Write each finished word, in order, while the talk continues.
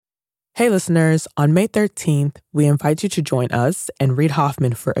Hey listeners, on May 13th, we invite you to join us and Reid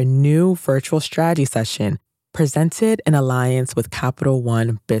Hoffman for a new virtual strategy session presented in alliance with Capital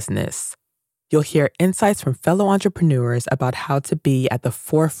One Business. You'll hear insights from fellow entrepreneurs about how to be at the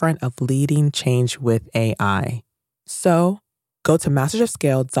forefront of leading change with AI. So, go to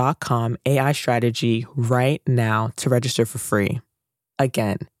mastersofscale.com AI strategy right now to register for free.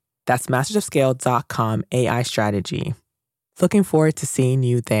 Again, that's mastersofscale.com AI strategy. Looking forward to seeing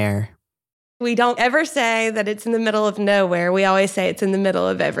you there. We don't ever say that it's in the middle of nowhere. We always say it's in the middle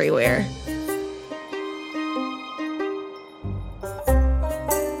of everywhere.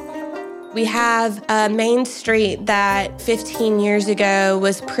 We have a main street that 15 years ago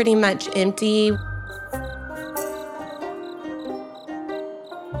was pretty much empty.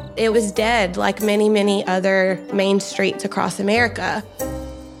 It was dead like many, many other main streets across America.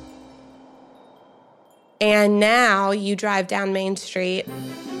 And now you drive down Main Street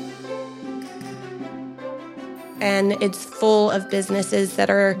and it's full of businesses that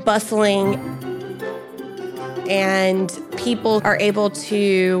are bustling, and people are able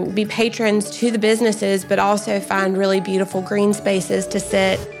to be patrons to the businesses, but also find really beautiful green spaces to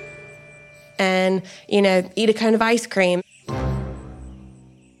sit and, eat a cone of ice cream.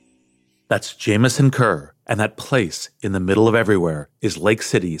 That's Jamison Kerr, and that place in the middle of everywhere is Lake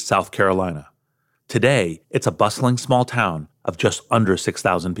City, South Carolina. Today, it's a bustling small town of just under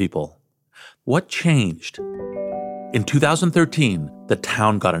 6,000 people. What changed? In 2013, the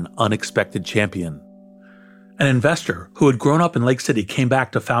town got an unexpected champion. An investor who had grown up in Lake City came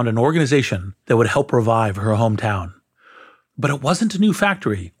back to found an organization that would help revive her hometown. But it wasn't a new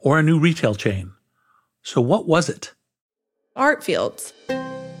factory or a new retail chain. So what was it? Art Fields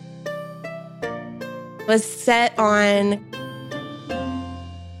was set on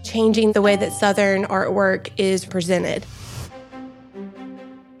changing the way that Southern artwork is presented.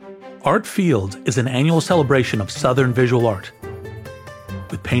 Art Fields is an annual celebration of Southern visual art,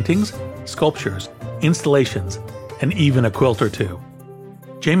 with paintings, sculptures, installations, and even a quilt or two.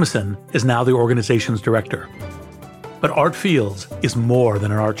 Jamison is now the organization's director. But Art Fields is more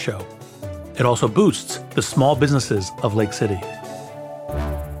than an art show. It also boosts the small businesses of Lake City.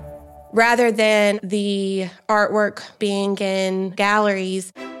 Rather than the artwork being in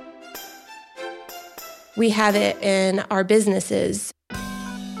galleries, we have it in our businesses.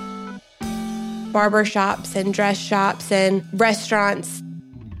 Barber shops and dress shops and restaurants.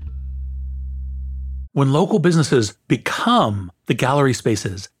 When local businesses become the gallery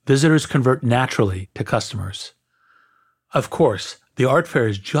spaces, visitors convert naturally to customers. Of course, the art fair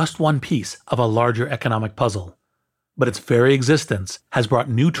is just one piece of a larger economic puzzle, but its very existence has brought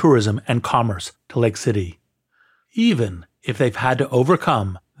new tourism and commerce to Lake City, even if they've had to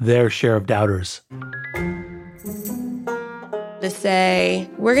overcome their share of doubters. To say,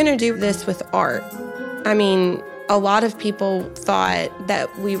 we're going to do this with art. I mean, a lot of people thought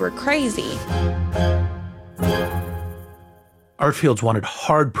that we were crazy. Art Fields wanted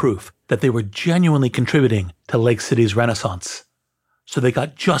hard proof that they were genuinely contributing to Lake City's renaissance. So they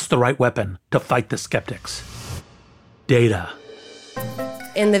got just the right weapon to fight the skeptics. Data.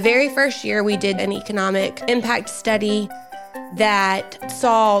 In the very first year, we did an economic impact study that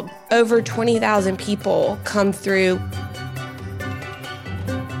saw over 20,000 people come through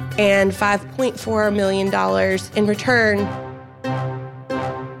and $5.4 million in return.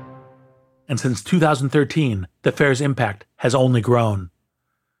 And since 2013, the fair's impact has only grown.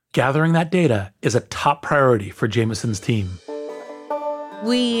 Gathering that data is a top priority for Jamison's team.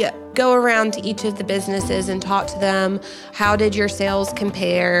 We go around to each of the businesses and talk to them. How did your sales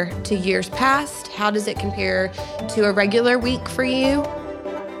compare to years past? How does it compare to a regular week for you?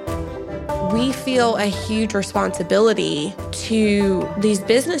 We feel a huge responsibility to these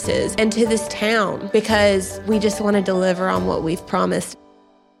businesses and to this town because we just want to deliver on what we've promised.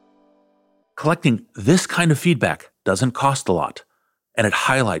 Collecting this kind of feedback doesn't cost a lot, and it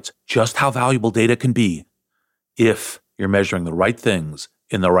highlights just how valuable data can be if you're measuring the right things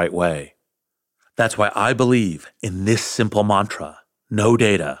in the right way. That's why I believe in this simple mantra: no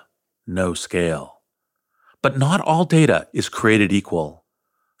data, no scale. But not all data is created equal.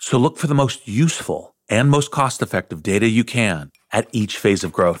 So look for the most useful and most cost-effective data you can at each phase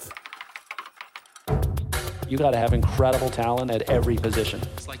of growth. You got to have incredible talent at every position.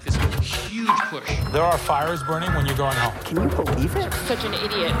 It's like this huge push. There are fires burning when you're going home. Can you believe it? Such an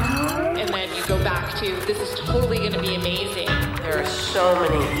idiot. And then you go back to, this is totally going to be amazing. There are so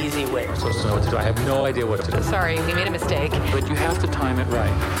many easy ways. I'm supposed to know what to do. I have no idea what to do. Sorry, we made a mistake. But you have to time it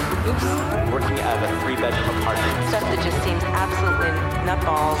right. Oops. Working out of a 3-bedroom apartment. Stuff that just seems absolutely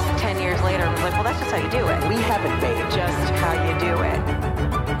nutballs. 10 years later, I'm like, well, that's just how you do it. We haven't made it. Just how you do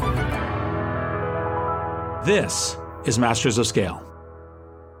it. This is Masters of Scale.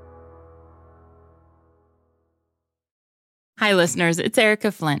 Hi, listeners. It's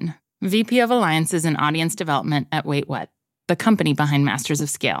Erica Flynn, VP of Alliances and Audience Development at Wait What, the company behind Masters of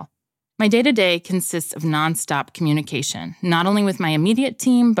Scale. My day-to-day consists of nonstop communication, not only with my immediate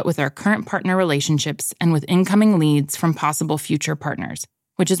team, but with our current partner relationships and with incoming leads from possible future partners,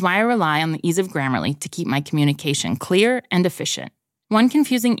 which is why I rely on the ease of Grammarly to keep my communication clear and efficient. One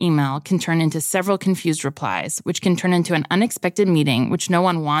confusing email can turn into several confused replies, which can turn into an unexpected meeting which no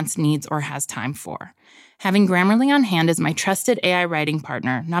one wants, needs, or has time for. Having Grammarly on hand as my trusted AI writing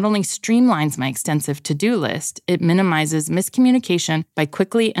partner not only streamlines my extensive to-do list, it minimizes miscommunication by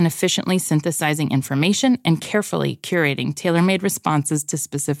quickly and efficiently synthesizing information and carefully curating tailor-made responses to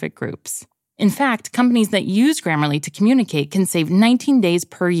specific groups. In fact, companies that use Grammarly to communicate can save 19 days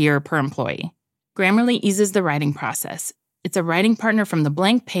per year per employee. Grammarly eases the writing process. It's a writing partner from the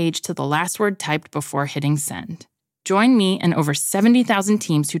blank page to the last word typed before hitting send. Join me and over 70,000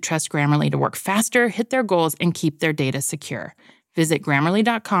 teams who trust Grammarly to work faster, hit their goals, and keep their data secure. Visit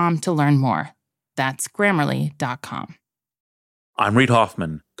Grammarly.com to learn more. That's Grammarly.com. I'm Reid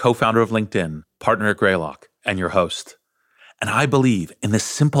Hoffman, co-founder of LinkedIn, partner at Greylock, and your host. And I believe in this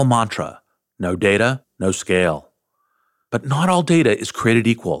simple mantra: no data, no scale. But not all data is created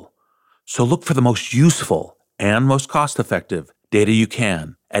equal. So look for the most useful and most cost-effective data you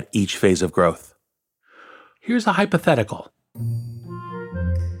can at each phase of growth. Here's a hypothetical.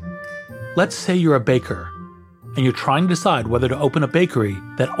 Let's say you're a baker, and you're trying to decide whether to open a bakery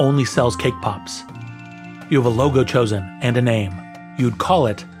that only sells cake pops. You have a logo chosen and a name. You'd call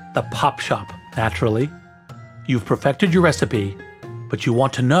it the Pop Shop, naturally. You've perfected your recipe, but you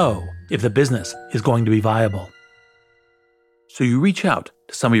want to know if the business is going to be viable. So you reach out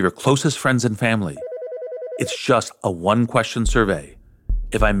to some of your closest friends and family. It's just a one-question survey.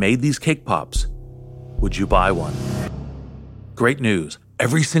 If I made these cake pops, would you buy one? Great news.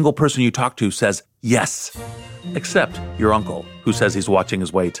 Every single person you talk to says yes, except your uncle, who says he's watching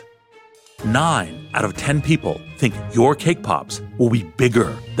his weight. 9 out of 10 people think your cake pops will be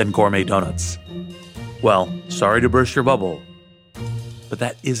bigger than gourmet donuts. Well, sorry to burst your bubble, but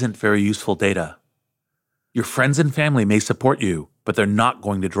that isn't very useful data. Your friends and family may support you, but they're not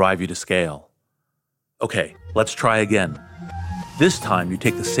going to drive you to scale. Okay, let's try again. This time, you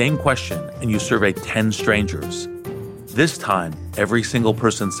take the same question and you survey 10 strangers. This time, every single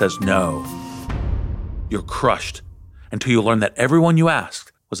person says no. You're crushed until you learn that everyone you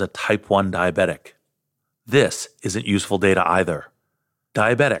asked was a type 1 diabetic. This isn't useful data either.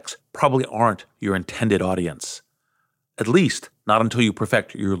 Diabetics probably aren't your intended audience. At least, not until you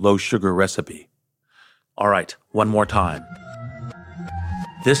perfect your low-sugar recipe. All right, one more time.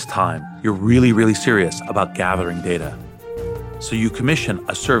 This time, you're really serious about gathering data. So you commission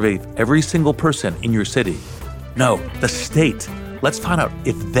a survey of every single person in your city. No, the state. Let's find out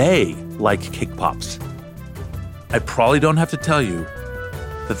if they like cake pops. I probably don't have to tell you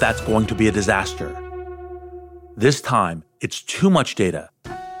that that's going to be a disaster. This time, it's too much data,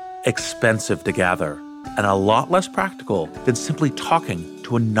 expensive to gather, and a lot less practical than simply talking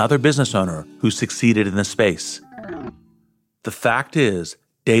to another business owner who succeeded in this space. The fact is,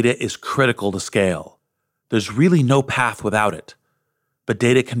 data is critical to scale. There's really no path without it. But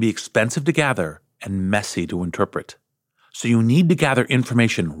data can be expensive to gather and messy to interpret. So you need to gather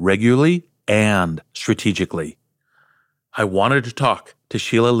information regularly and strategically. I wanted to talk to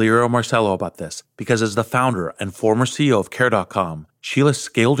Sheila Liro-Marcello about this because as the founder and former CEO of Care.com, Sheila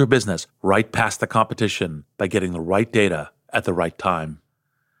scaled her business right past the competition by getting the right data at the right time.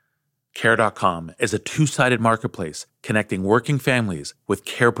 Care.com is a two-sided marketplace connecting working families with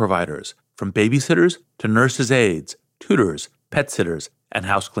care providers, from babysitters to nurses' aides, tutors, pet sitters, and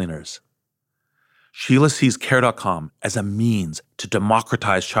house cleaners. Sheila sees Care.com as a means to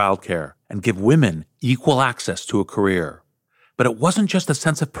democratize childcare and give women equal access to a career. But it wasn't just a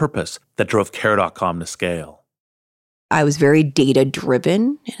sense of purpose that drove Care.com to scale. I was very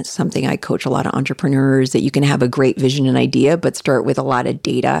data-driven. It's something I coach a lot of entrepreneurs, that you can have a great vision and idea, but start with a lot of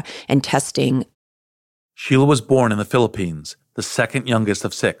data and testing. Sheila was born in the Philippines, the second youngest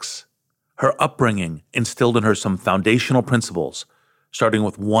of 6. Her upbringing instilled in her some foundational principles, starting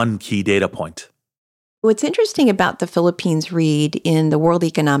with one key data point. What's interesting about the Philippines, Reid, in the World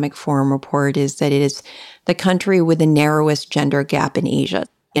Economic Forum report is that it is the country with the narrowest gender gap in Asia.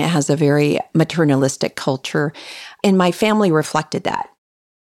 It has a very maternalistic culture, and my family reflected that.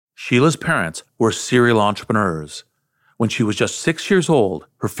 Sheila's parents were serial entrepreneurs. When she was just 6 years old,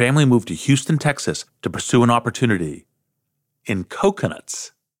 her family moved to Houston, Texas to pursue an opportunity in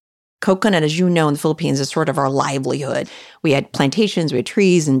coconuts. Coconut, as you know, in the Philippines is sort of our livelihood. We had plantations, we had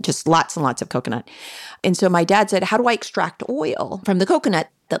trees, and just lots and lots of coconut. And so my dad said, how do I extract oil from the coconut?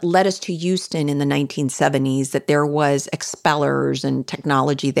 That led us to Houston in the 1970s, that there was expellers and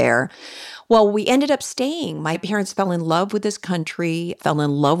technology there. Well, we ended up staying. My parents fell in love with this country, fell in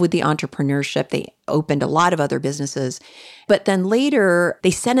love with the entrepreneurship. They opened a lot of other businesses. But then later,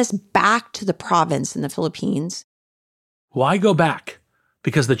 they sent us back to the province in the Philippines. Why go back?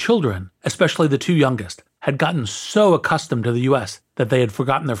 Because the children, especially the two youngest, had gotten so accustomed to the U.S. that they had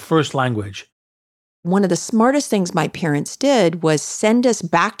forgotten their first language. One of the smartest things my parents did was send us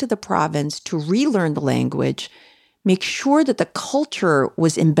back to the province to relearn the language, make sure that the culture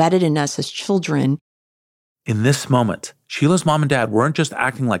was embedded in us as children. In this moment, Sheila's mom and dad weren't just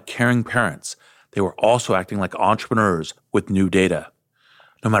acting like caring parents. They were also acting like entrepreneurs with new data.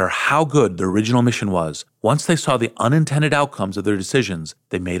 No matter how good the original mission was, once they saw the unintended outcomes of their decisions,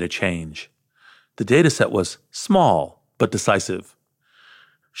 they made a change. The data set was small, but decisive.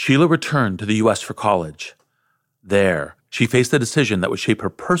 Sheila returned to the U.S. for college. There, she faced a decision that would shape her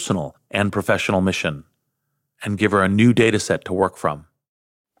personal and professional mission and give her a new data set to work from.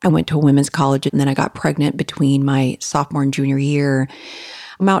 I went to a women's college, and then I got pregnant between my sophomore and junior year.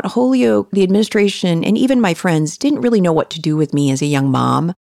 Mount Holyoke, the administration, and even my friends didn't really know what to do with me as a young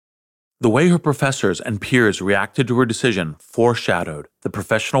mom. The way her professors and peers reacted to her decision foreshadowed the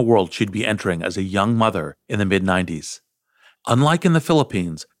professional world she'd be entering as a young mother in the mid-90s. Unlike in the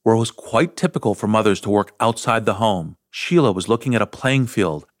Philippines, where it was quite typical for mothers to work outside the home, Sheila was looking at a playing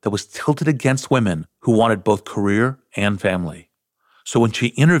field that was tilted against women who wanted both career and family. So when she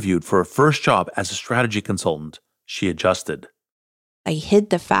interviewed for her first job as a strategy consultant, she adjusted. I hid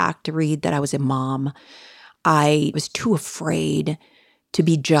the fact, Reed, that I was a mom. I was too afraid to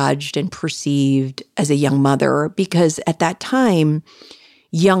be judged and perceived as a young mother because at that time,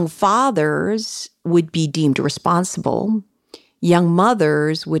 young fathers would be deemed responsible. Young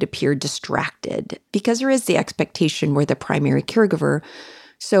mothers would appear distracted because there is the expectation we're the primary caregiver.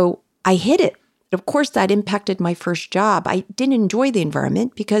 So I hid it. Of course, that impacted my first job. I didn't enjoy the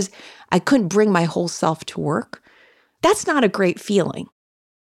environment because I couldn't bring my whole self to work. That's not a great feeling.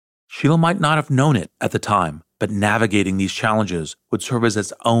 Sheila might not have known it at the time, but navigating these challenges would serve as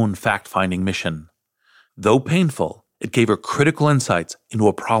its own fact-finding mission. Though painful, it gave her critical insights into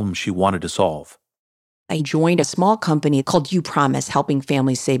a problem she wanted to solve. I joined a small company called UPromise, helping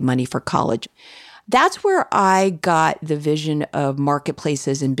families save money for college. That's where I got the vision of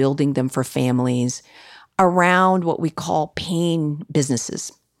marketplaces and building them for families around what we call pain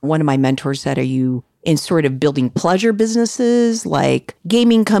businesses. One of my mentors said, are you in sort of building pleasure businesses like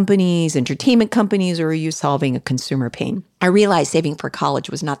gaming companies, entertainment companies, or are you solving a consumer pain? I realized saving for college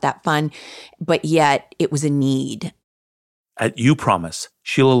was not that fun, but yet it was a need. At UPromise,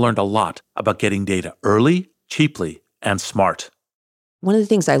 Sheila learned a lot about getting data early, cheaply, and smart. One of the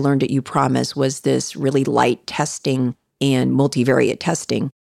things I learned at UPromise was this really light testing and multivariate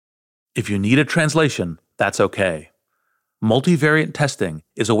testing. If you need a translation, that's okay. Multivariate testing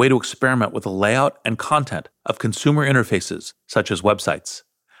is a way to experiment with the layout and content of consumer interfaces, such as websites.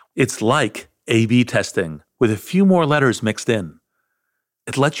 It's like A/B testing, with a few more letters mixed in.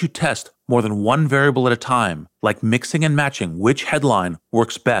 It lets you test more than one variable at a time, like mixing and matching which headline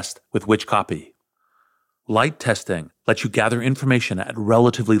works best with which copy. Light testing lets you gather information at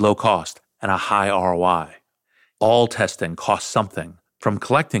relatively low cost and a high ROI. All testing costs something, from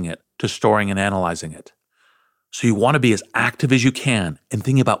collecting it to storing and analyzing it. So you want to be as active as you can in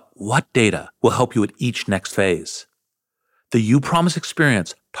thinking about what data will help you at each next phase. The UPromise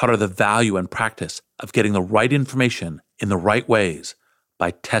experience taught her the value and practice of getting the right information in the right ways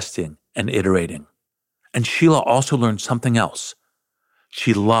by testing and iterating. And Sheila also learned something else.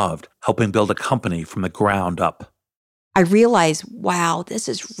 She loved helping build a company from the ground up. I realized, wow, this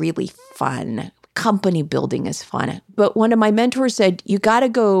is really fun. Company building is fun. But one of my mentors said, you got to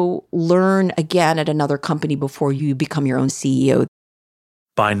go learn again at another company before you become your own CEO.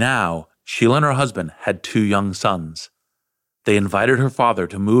 By now, Sheila and her husband had 2 young sons. They invited her father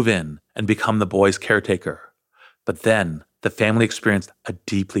to move in and become the boys' caretaker. But then the family experienced a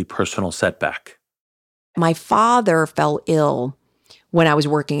deeply personal setback. My father fell ill when I was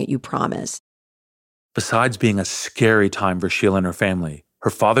working at UPromise. Besides being a scary time for Sheila and her family, her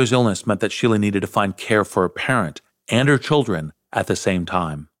father's illness meant that Sheila needed to find care for her parent and her children at the same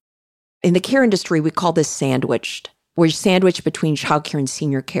time. In the care industry, we call this sandwiched. We're sandwiched between childcare and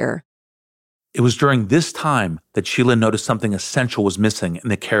senior care. It was during this time that Sheila noticed something essential was missing in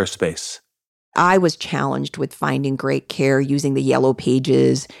the care space. I was challenged with finding great care using the yellow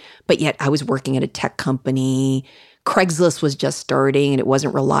pages, but yet I was working at a tech company, Craigslist was just starting and it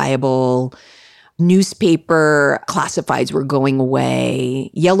wasn't reliable. Newspaper classifieds were going away.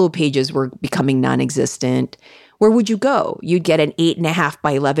 Yellow pages were becoming non-existent. Where would you go? You'd get an 8.5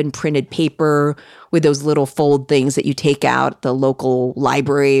 by 11 printed paper with those little fold things that you take out at the local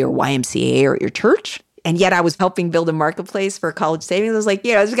library or YMCA or at your church. And yet I was helping build a marketplace for college savings. I was like,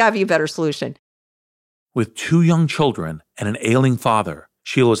 there's got to be a better solution. With 2 young children and an ailing father,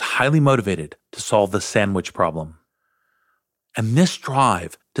 Sheila was highly motivated to solve the sandwich problem. And this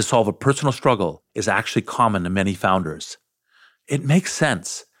drive to solve a personal struggle is actually common to many founders. It makes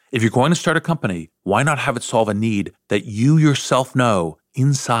sense. If you're going to start a company, why not have it solve a need that you yourself know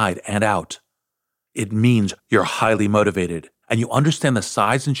inside and out? It means you're highly motivated and you understand the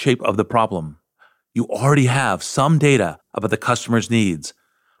size and shape of the problem. You already have some data about the customer's needs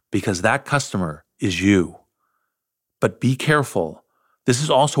because that customer is you. But be careful. This is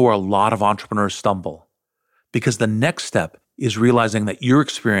also where a lot of entrepreneurs stumble because the next step is realizing that your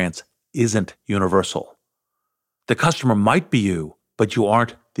experience isn't universal. The customer might be you, but you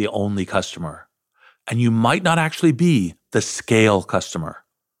aren't the only customer. And you might not actually be the scale customer.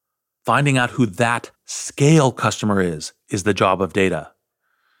 Finding out who that scale customer is the job of data.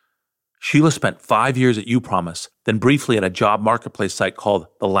 Sheila spent 5 years at uPromise, then briefly at a job marketplace site called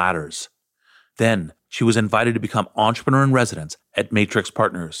The Ladders. Then she was invited to become entrepreneur in residence at Matrix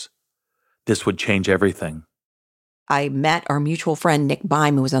Partners. This would change everything. I met our mutual friend, Nick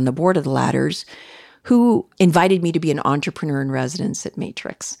Bime, who was on the board of The Ladders, who invited me to be an entrepreneur in residence at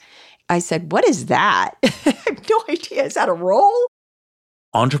Matrix. I said, what is that? I have no idea. Is that a role?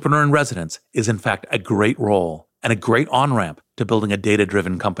 Entrepreneur in residence is in fact a great role and a great on-ramp to building a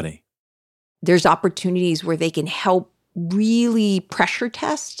data-driven company. There's opportunities where they can help really pressure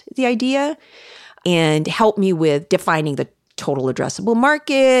test the idea and help me with defining the total addressable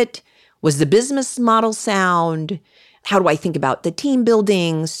market. Was the business model sound? How do I think about the team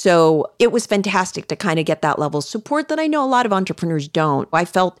building? So it was fantastic to kind of get that level of support that I know a lot of entrepreneurs don't. I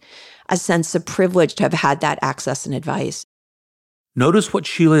felt a sense of privilege to have had that access and advice. Notice what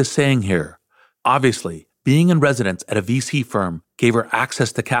Sheila is saying here. Obviously, being in residence at a VC firm gave her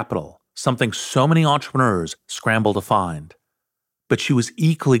access to capital, something so many entrepreneurs scramble to find. But she was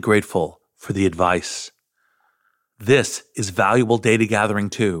equally grateful for the advice. This is valuable data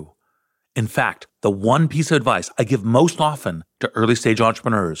gathering too. In fact, the one piece of advice I give most often to early-stage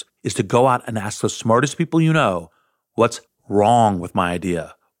entrepreneurs is to go out and ask the smartest people you know, what's wrong with my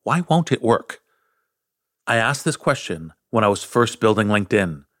idea? Why won't it work? I asked this question when I was first building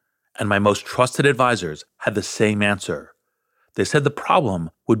LinkedIn, and my most trusted advisors had the same answer. They said the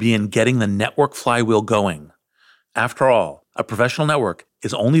problem would be in getting the network flywheel going. After all, a professional network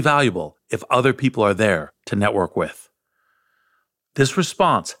is only valuable if other people are there to network with. This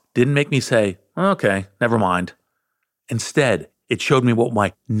response didn't make me say, okay, never mind. Instead, it showed me what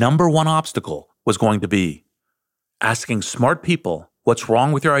my number one obstacle was going to be. Asking smart people what's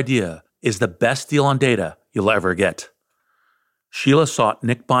wrong with your idea is the best deal on data you'll ever get. Sheila sought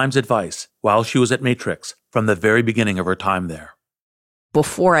Nick Bime's advice while she was at Matrix from the very beginning of her time there.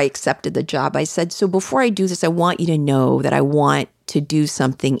 Before I accepted the job, I said, so before I do this, I want you to know that I want to do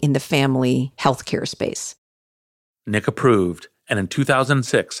something in the family healthcare space. Nick approved, and in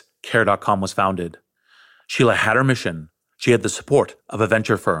 2006, Care.com was founded. Sheila had her mission, she had the support of a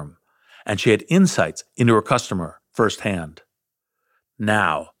venture firm, and she had insights into her customer firsthand.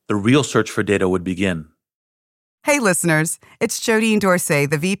 Now, the real search for data would begin. Hey listeners, it's Jodine Dorsey,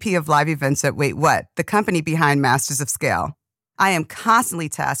 the VP of Live Events at Wait What, the company behind Masters of Scale. I am constantly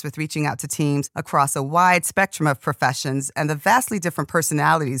tasked with reaching out to teams across a wide spectrum of professions and the vastly different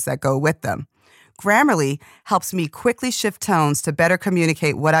personalities that go with them. Grammarly helps me quickly shift tones to better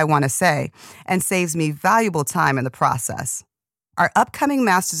communicate what I want to say and saves me valuable time in the process. Our upcoming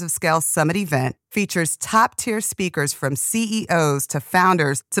Masters of Scale Summit event features top-tier speakers from CEOs to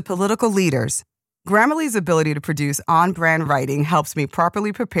founders to political leaders. Grammarly's ability to produce on-brand writing helps me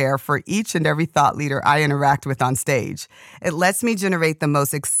properly prepare for each and every thought leader I interact with on stage. It lets me generate the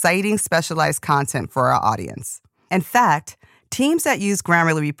most exciting specialized content for our audience. In fact, teams that use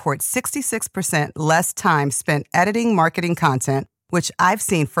Grammarly report 66% less time spent editing marketing content, which I've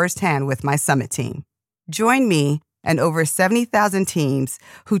seen firsthand with my Summit team. Join me and over 70,000 teams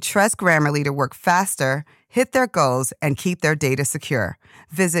who trust Grammarly to work faster, hit their goals, and keep their data secure.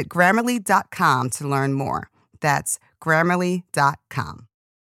 Visit Grammarly.com to learn more. That's Grammarly.com.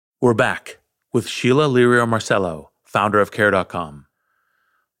 We're back with Sheila Lirio-Marcello, founder of Care.com.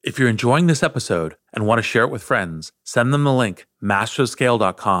 If you're enjoying this episode and want to share it with friends, send them the link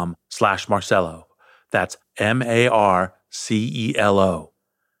masterscale.com/Marcello. That's MARCELO.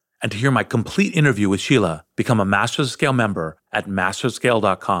 And to hear my complete interview with Sheila, become a Masters of Scale member at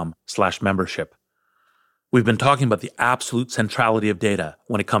mastersofscale.com/membership. We've been talking about the absolute centrality of data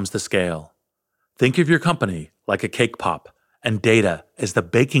when it comes to scale. Think of your company like a cake pop, and data is the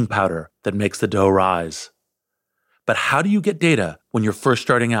baking powder that makes the dough rise. But how do you get data when you're first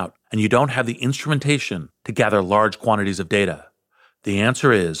starting out and you don't have the instrumentation to gather large quantities of data? The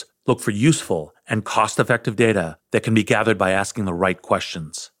answer is look for useful and cost-effective data that can be gathered by asking the right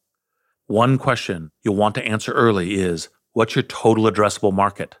questions. One question you'll want to answer early is, what's your total addressable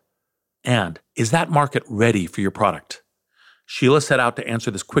market? And is that market ready for your product? Sheila set out to answer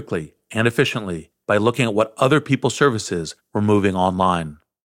this quickly and efficiently by looking at what other people's services were moving online.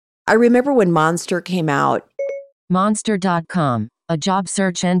 I remember when Monster came out. Monster.com, a job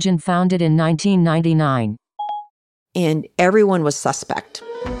search engine founded in 1999. And everyone was suspect.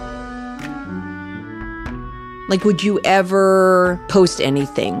 Like, would you ever post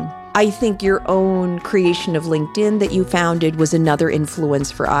anything? I think your own creation of LinkedIn that you founded was another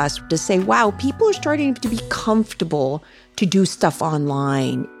influence for us to say, wow, people are starting to be comfortable to do stuff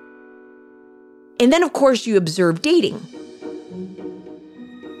online. And then, of course, you observe dating.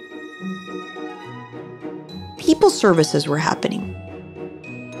 People services were happening.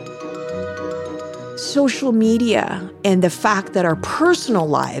 Social media and the fact that our personal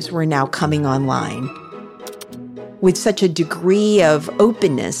lives were now coming online with such a degree of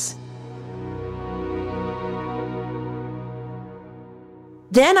openness.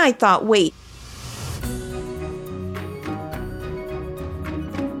 Then I thought, wait,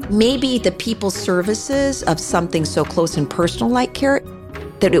 maybe the people services of something so close and personal like care,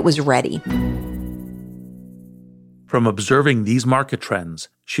 that it was ready. From observing these market trends,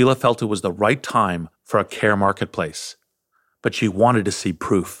 Sheila felt it was the right time for a care marketplace. But she wanted to see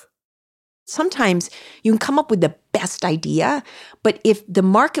proof. Sometimes you can come up with the best idea, but if the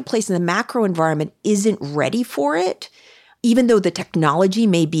marketplace and the macro environment isn't ready for it, even though the technology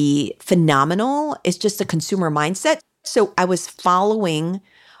may be phenomenal, it's just a consumer mindset. So I was following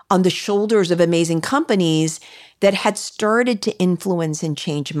on the shoulders of amazing companies that had started to influence and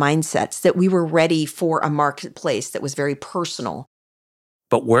change mindsets, that we were ready for a marketplace that was very personal.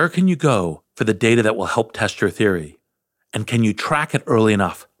 But where can you go for the data that will help test your theory? And can you track it early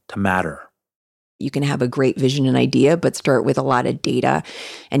enough to matter? You can have a great vision and idea, but start with a lot of data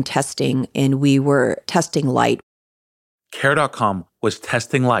and testing. And we were testing light. Care.com was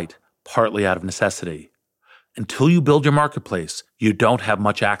testing light partly out of necessity. Until you build your marketplace, you don't have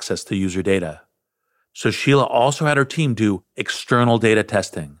much access to user data. So Sheila also had her team do external data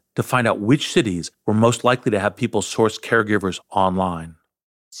testing to find out which cities were most likely to have people source caregivers online.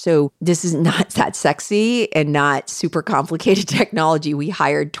 So this is not that sexy and not super complicated technology. We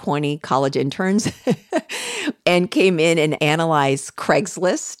hired 20 college interns and came in and analyzed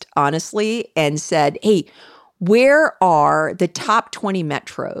Craigslist, honestly, and said, hey, where are the top 20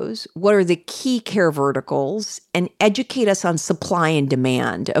 metros? What are the key care verticals? And educate us on supply and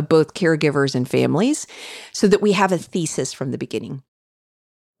demand of both caregivers and families so that we have a thesis from the beginning.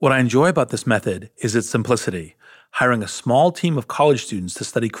 What I enjoy about this method is its simplicity. Hiring a small team of college students to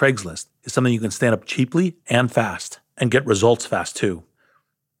study Craigslist is something you can stand up cheaply and fast, and get results fast too.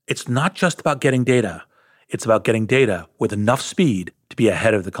 It's not just about getting data. It's about getting data with enough speed to be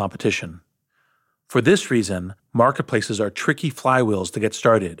ahead of the competition. For this reason, marketplaces are tricky flywheels to get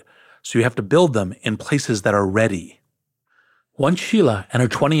started, so you have to build them in places that are ready. Once Sheila and her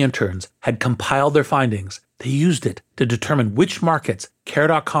 20 interns had compiled their findings, they used it to determine which markets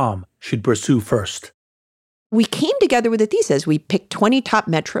Care.com should pursue first. We came together with a thesis. We picked 20 top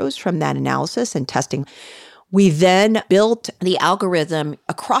metros from that analysis and testing. We then built the algorithm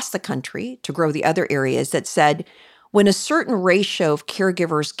across the country to grow the other areas that said, when a certain ratio of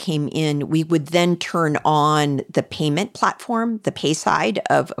caregivers came in, we would then turn on the payment platform, the pay side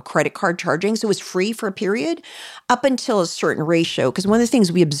of a credit card charging. So it was free for a period up until a certain ratio. Because one of the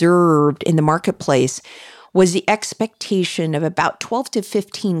things we observed in the marketplace was the expectation of about 12 to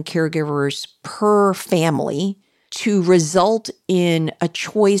 15 caregivers per family to result in a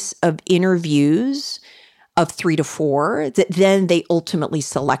choice of interviews of 3 to 4 that then they ultimately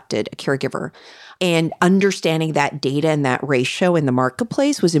selected a caregiver. And understanding that data and that ratio in the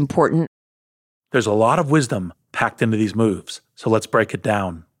marketplace was important. There's a lot of wisdom packed into these moves, so let's break it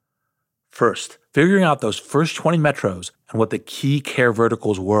down. First, figuring out those first 20 metros and what the key care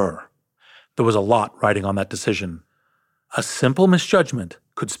verticals were. There was a lot riding on that decision. A simple misjudgment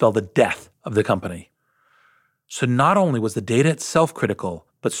could spell the death of the company. So not only was the data itself critical,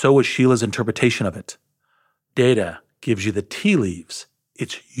 but so was Sheila's interpretation of it. Data gives you the tea leaves.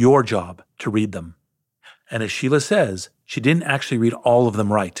 It's your job to read them. And as Sheila says, she didn't actually read all of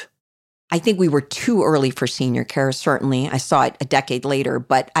them right. I think we were too early for senior care. Certainly, I saw it a decade later,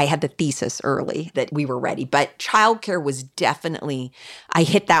 but I had the thesis early that we were ready. But childcare was definitely, I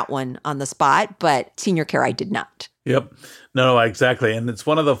hit that one on the spot, but senior care, I did not. Yep. No, exactly. And it's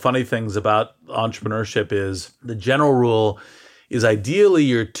one of the funny things about entrepreneurship is the general rule is ideally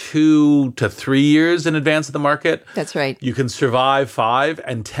you're 2 to 3 years in advance of the market. That's right. You can survive 5,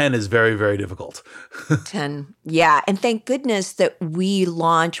 and 10 is very, very difficult. 10. Yeah. And thank goodness that we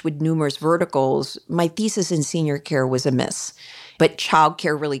launched with numerous verticals. My thesis in senior care was a miss, but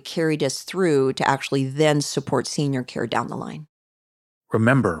childcare really carried us through to actually then support senior care down the line.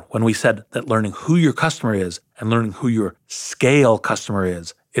 Remember when we said that learning who your customer is and learning who your scale customer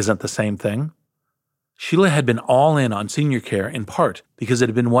is isn't the same thing? Sheila had been all in on senior care in part because it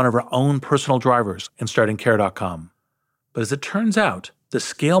had been one of her own personal drivers in starting Care.com. But as it turns out, the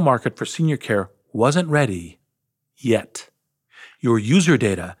scale market for senior care wasn't ready yet. Your user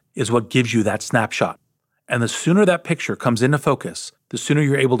data is what gives you that snapshot. And the sooner that picture comes into focus, the sooner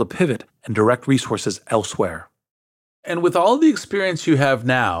you're able to pivot and direct resources elsewhere. And with all the experience you have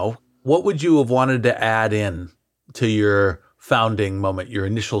now, what would you have wanted to add in to your founding moment, your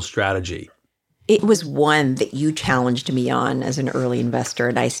initial strategy? It was one that you challenged me on as an early investor,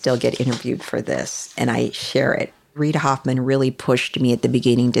 and I still get interviewed for this, and I share it. Reid Hoffman really pushed me at the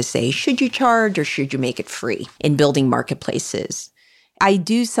beginning to say, should you charge or should you make it free in building marketplaces? I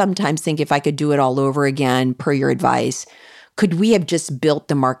do sometimes think if I could do it all over again, per your advice, could we have just built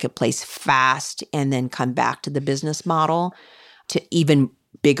the marketplace fast and then come back to the business model to even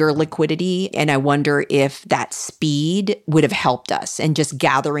bigger liquidity? And I wonder if that speed would have helped us and just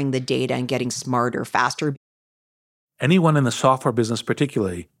gathering the data and getting smarter, faster. Anyone in the software business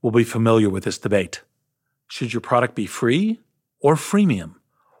particularly will be familiar with this debate. Should your product be free or freemium?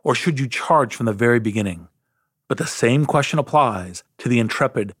 Or should you charge from the very beginning? But the same question applies to the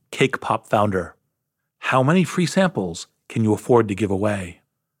intrepid Cake Pop founder. How many free samples can you afford to give away?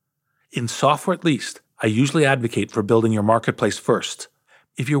 In software at least, I usually advocate for building your marketplace first.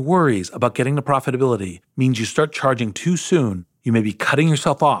 If your worries about getting to profitability means you start charging too soon, you may be cutting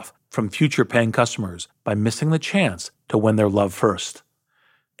yourself off from future paying customers by missing the chance to win their love first.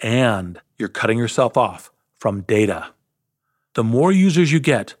 And you're cutting yourself off from data. The more users you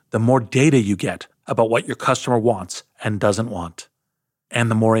get, the more data you get about what your customer wants and doesn't want.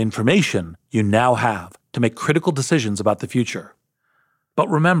 And the more information you now have to make critical decisions about the future. But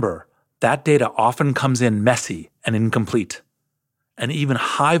remember, that data often comes in messy and incomplete. And even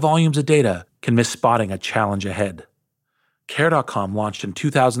high volumes of data can miss spotting a challenge ahead. Care.com launched in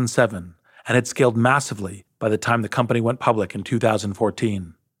 2007 and had scaled massively by the time the company went public in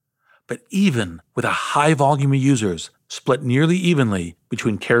 2014. But even with a high volume of users split nearly evenly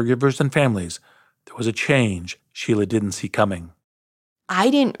between caregivers and families, there was a change Sheila didn't see coming. I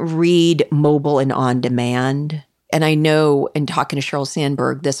didn't read mobile and on-demand. And I know in talking to Sheryl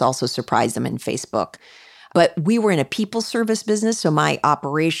Sandberg, this also surprised them in Facebook. But we were in a people service business, so my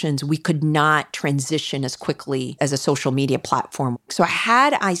operations, we could not transition as quickly as a social media platform. So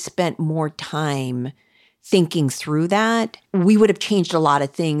had I spent more time thinking through that, we would have changed a lot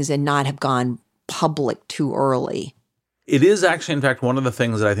of things and not have gone public too early. It is actually, in fact, one of the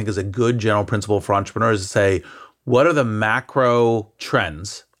things that I think is a good general principle for entrepreneurs to say, what are the macro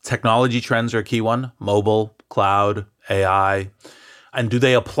trends? Technology trends are a key one, mobile, cloud, AI, and do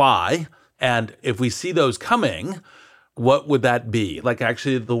they apply? And if we see those coming, what would that be? Like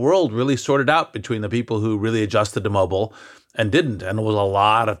actually the world really sorted out between the people who really adjusted to mobile and didn't. And it was a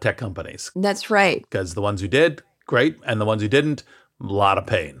lot of tech companies. That's right. Because the ones who did, great. And the ones who didn't, a lot of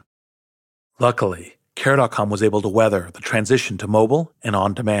pain. Luckily, Care.com was able to weather the transition to mobile and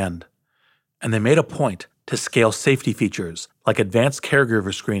on demand. And they made a point to scale safety features like advanced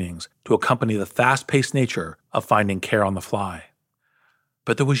caregiver screenings to accompany the fast-paced nature of finding care on the fly.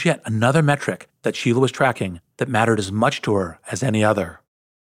 But there was yet another metric that Sheila was tracking that mattered as much to her as any other.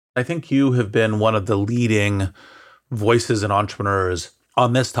 I think you have been one of the leading voices and entrepreneurs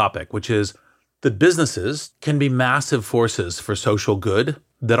on this topic, which is that businesses can be massive forces for social good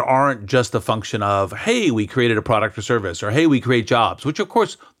that aren't just a function of, hey, we created a product or service, or hey, we create jobs, which of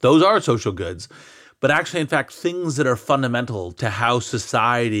course, those are social goods, but actually, in fact, things that are fundamental to how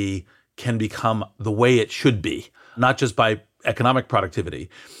society can become the way it should be, not just by economic productivity.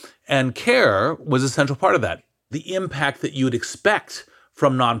 And care was a central part of that. The impact that you would expect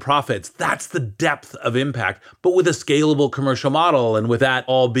from nonprofits, that's the depth of impact, but with a scalable commercial model and with that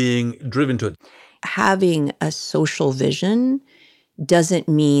all being driven to it. Having a social vision doesn't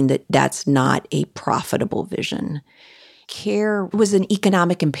mean that that's not a profitable vision. care was an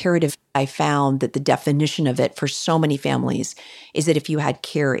economic imperative. I found that the definition of it for so many families is that if you had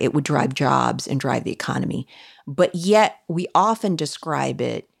care, it would drive jobs and drive the economy. But yet we often describe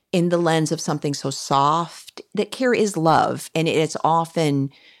it in the lens of something so soft, that care is love. And it's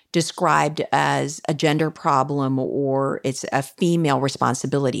often described as a gender problem or it's a female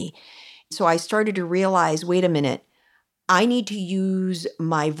responsibility. So I started to realize, wait a minute, I need to use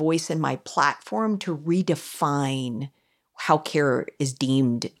my voice and my platform to redefine how care is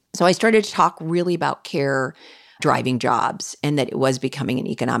deemed. So I started to talk really about care driving jobs and that it was becoming an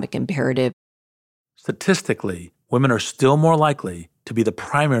economic imperative. Statistically, women are still more likely to be the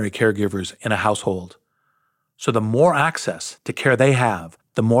primary caregivers in a household. So the more access to care they have,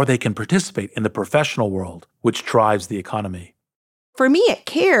 the more they can participate in the professional world, which drives the economy. For me at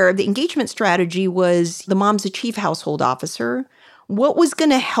CARE, the engagement strategy was the mom's a chief household officer. What was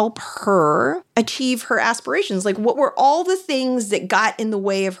going to help her achieve her aspirations? Like, what were all the things that got in the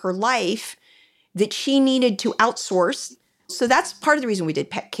way of her life that she needed to outsource? So that's part of the reason we did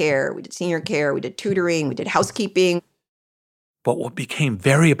pet care, we did senior care, we did tutoring, we did housekeeping. But what became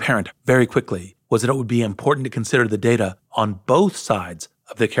very apparent very quickly was that it would be important to consider the data on both sides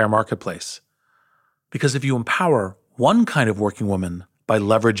of the care marketplace. Because if you empower one kind of working woman by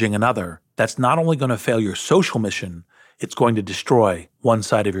leveraging another, that's not only going to fail your social mission, it's going to destroy one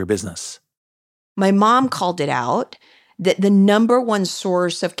side of your business. My mom called it out that the number one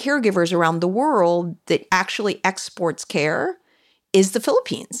source of caregivers around the world that actually exports care is the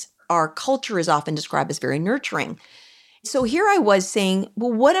Philippines. Our culture is often described as very nurturing. So here I was saying,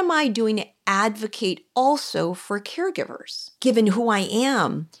 well, what am I doing to advocate also for caregivers, given who I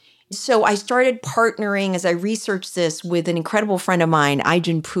am? So I started partnering as I researched this with an incredible friend of mine,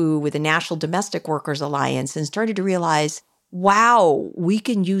 Ai-jen Poo, with the National Domestic Workers Alliance, and started to realize, wow, we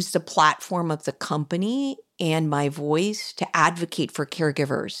can use the platform of the company and my voice to advocate for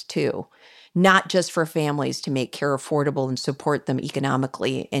caregivers too, not just for families to make care affordable and support them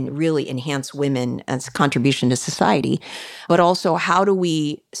economically and really enhance women as a contribution to society, but also how do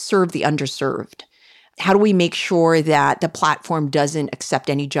we serve the underserved? How do we make sure that the platform doesn't accept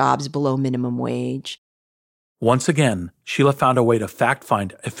any jobs below minimum wage? Once again, Sheila found a way to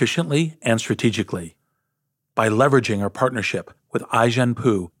fact-find efficiently and strategically. By leveraging her partnership with Ai-jen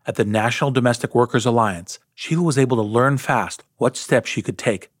Poo at the National Domestic Workers Alliance, Sheila was able to learn fast what steps she could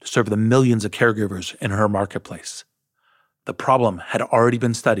take to serve the millions of caregivers in her marketplace. The problem had already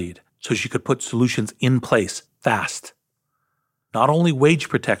been studied, so she could put solutions in place fast. Not only wage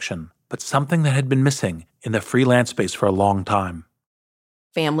protection, but something that had been missing in the freelance space for a long time.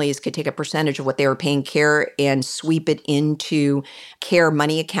 Families could take a percentage of what they were paying care and sweep it into care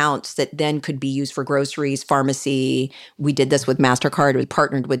money accounts that then could be used for groceries, pharmacy. We did this with MasterCard. We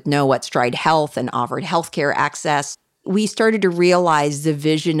partnered with Noah at Stride Health and offered healthcare access. We started to realize the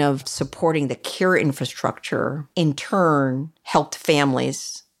vision of supporting the care infrastructure in turn helped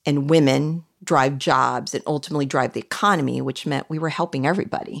families and women drive jobs and ultimately drive the economy, which meant we were helping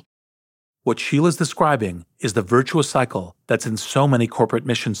everybody. What Sheila's describing is the virtuous cycle that's in so many corporate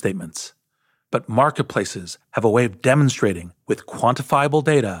mission statements. But marketplaces have a way of demonstrating with quantifiable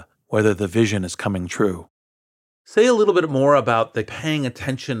data whether the vision is coming true. Say a little bit more about the paying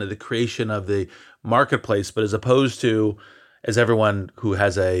attention to the creation of the marketplace, but as opposed to, as everyone who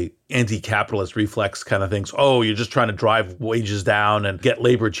has a anti-capitalist reflex kind of thinks, oh, you're just trying to drive wages down and get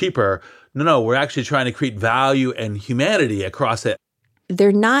labor cheaper. No, we're actually trying to create value and humanity across it.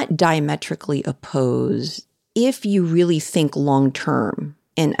 They're not diametrically opposed if you really think long-term.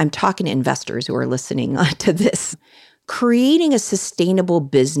 And I'm talking to investors who are listening to this. Creating a sustainable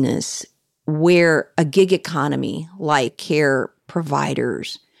business where a gig economy like care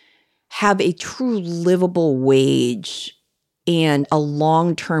providers have a true livable wage and a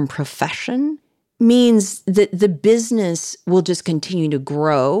long-term profession means that the business will just continue to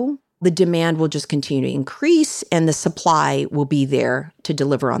grow. The demand will just continue to increase and the supply will be there to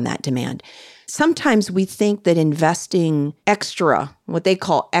deliver on that demand. Sometimes we think that investing extra, what they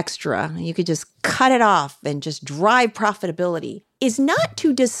call extra, you could just cut it off and just drive profitability, is not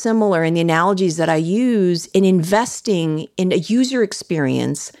too dissimilar in the analogies that I use in investing in a user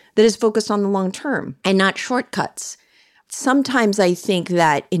experience that is focused on the long term and not shortcuts. Sometimes I think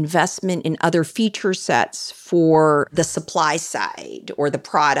that investment in other feature sets for the supply side or the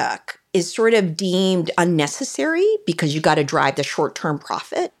product is sort of deemed unnecessary because you got to drive the short-term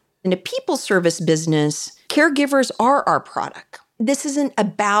profit. In a people service business, caregivers are our product. This isn't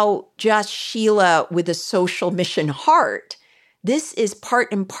about just Sheila with a social mission heart. This is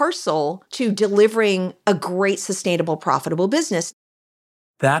part and parcel to delivering a great, sustainable, profitable business.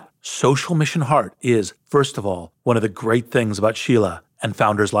 That social mission heart is, first of all, one of the great things about Sheila and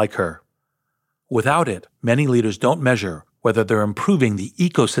founders like her. Without it, many leaders don't measure whether they're improving the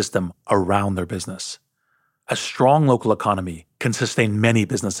ecosystem around their business. A strong local economy can sustain many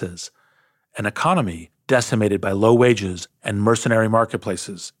businesses. An economy decimated by low wages and mercenary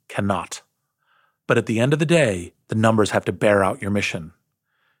marketplaces cannot. But at the end of the day, the numbers have to bear out your mission.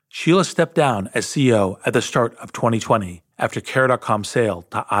 Sheila stepped down as CEO at the start of 2020 after Care.com's sale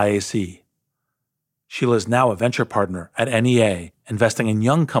to IAC. Sheila is now a venture partner at NEA, investing in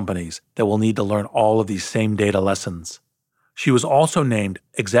young companies that will need to learn all of these same data lessons. She was also named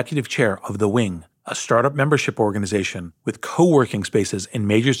executive chair of The Wing, a startup membership organization with co-working spaces in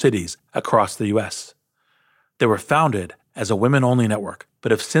major cities across the U.S. They were founded as a women-only network,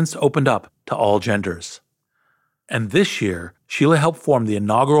 but have since opened up to all genders. And this year, Sheila helped form the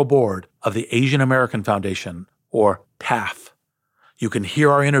inaugural board of the Asian American Foundation, or TAF. You can hear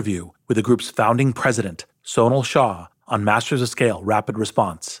our interview with the group's founding president, Sonal Shah, on Masters of Scale Rapid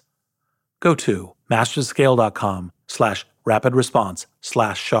Response. Go to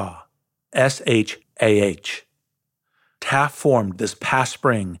mastersofscale.com/rapidresponse/Shah. SHAH. TAF formed this past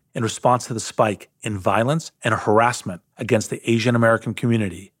spring in response to the spike in violence and harassment against the Asian American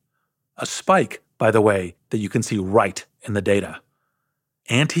community. A spike, by the way, that you can see right in the data.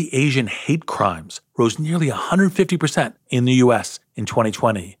 Anti-Asian hate crimes rose nearly 150% in the U.S. in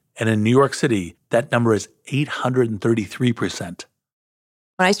 2020, and in New York City, that number is 833%.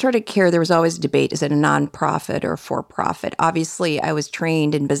 When I started CARE, there was always a debate, is it a nonprofit or for-profit? Obviously, I was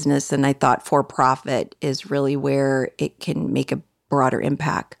trained in business, and I thought for-profit is really where it can make a broader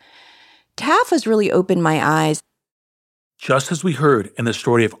impact. TAF has really opened my eyes. Just as we heard in the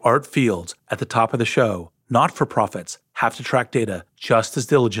story of Art Fields at the top of the show, not-for-profits have to track data just as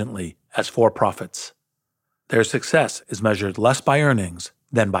diligently as for-profits. Their success is measured less by earnings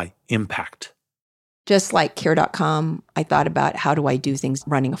than by impact. Just like Care.com, I thought about how do I do things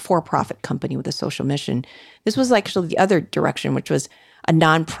running a for-profit company with a social mission. This was actually the other direction, which was a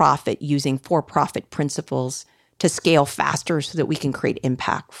nonprofit using for-profit principles to scale faster so that we can create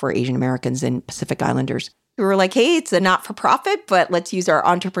impact for Asian Americans and Pacific Islanders. We were like, hey, it's a not-for-profit, but let's use our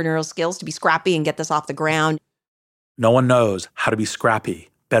entrepreneurial skills to be scrappy and get this off the ground. No one knows how to be scrappy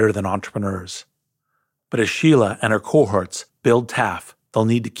better than entrepreneurs. But as Sheila and her cohorts build TAF, they'll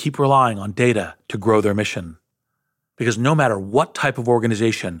need to keep relying on data to grow their mission. Because no matter what type of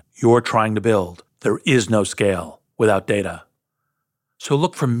organization you're trying to build, there is no scale without data. So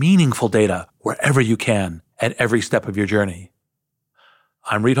look for meaningful data wherever you can at every step of your journey.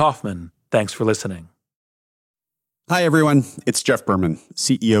 I'm Reid Hoffman. Thanks for listening. Hi, everyone. It's Jeff Berman,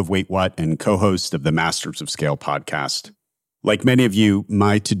 CEO of Wait What and co-host of the Masters of Scale podcast. Like many of you,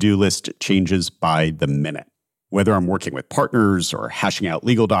 my to-do list changes by the minute. Whether I'm working with partners or hashing out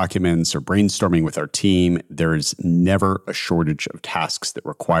legal documents or brainstorming with our team, there is never a shortage of tasks that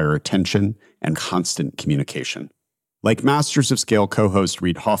require attention and constant communication. Like Masters of Scale co-host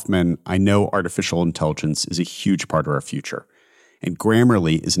Reid Hoffman, I know artificial intelligence is a huge part of our future, and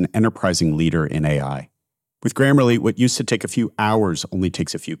Grammarly is an enterprising leader in AI. With Grammarly, what used to take a few hours only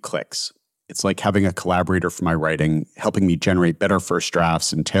takes a few clicks. It's like having a collaborator for my writing, helping me generate better first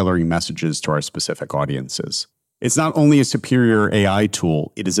drafts and tailoring messages to our specific audiences. It's not only a superior AI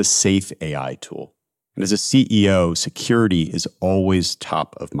tool, it is a safe AI tool. And as a CEO, security is always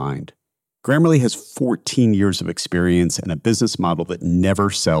top of mind. Grammarly has 14 years of experience and a business model that never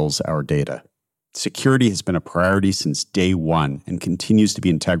sells our data. Security has been a priority since day one and continues to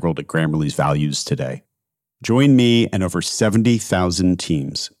be integral to Grammarly's values today. Join me and over 70,000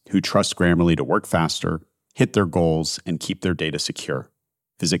 teams who trust Grammarly to work faster, hit their goals, and keep their data secure.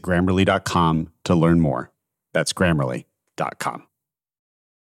 Visit Grammarly.com to learn more. That's Grammarly.com.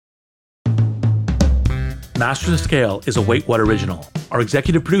 Masters of Scale is a Wait What original. Our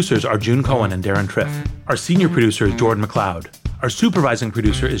executive producers are June Cohen and Darren Triff. Our senior producer is Jordan McLeod. Our supervising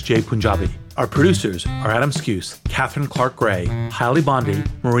producer is Jay Punjabi. Our producers are Adam Skuse, Catherine Clark-Gray, Hailey Bondi,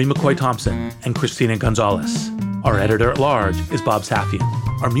 Marie McCoy-Thompson, and Christina Gonzalez. Our editor-at-large is Bob Safian.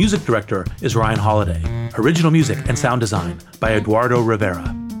 Our music director is Ryan Holiday. Original music and sound design by Eduardo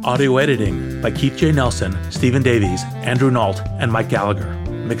Rivera. Audio editing by Keith J. Nelson, Stephen Davies, Andrew Nault, and Mike Gallagher.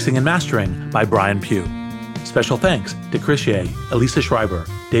 Mixing and mastering by Brian Pugh. Special thanks to Chris Ye, Elisa Schreiber,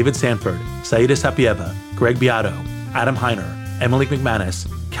 David Sanford, Saida Sapieva, Greg Beato, Adam Heiner, Emily McManus,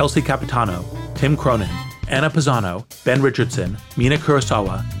 Kelsey Capitano, Tim Cronin, Anna Pisano, Ben Richardson, Mina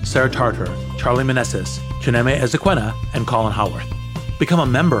Kurosawa, Sarah Tartar, Charlie Meneses, Chineme Ezequena, and Colin Howarth. Become a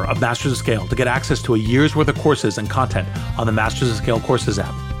member of Masters of Scale to get access to a year's worth of courses and content on the Masters of Scale Courses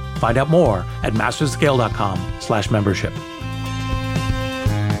app. Find out more at mastersofscale.com/membership.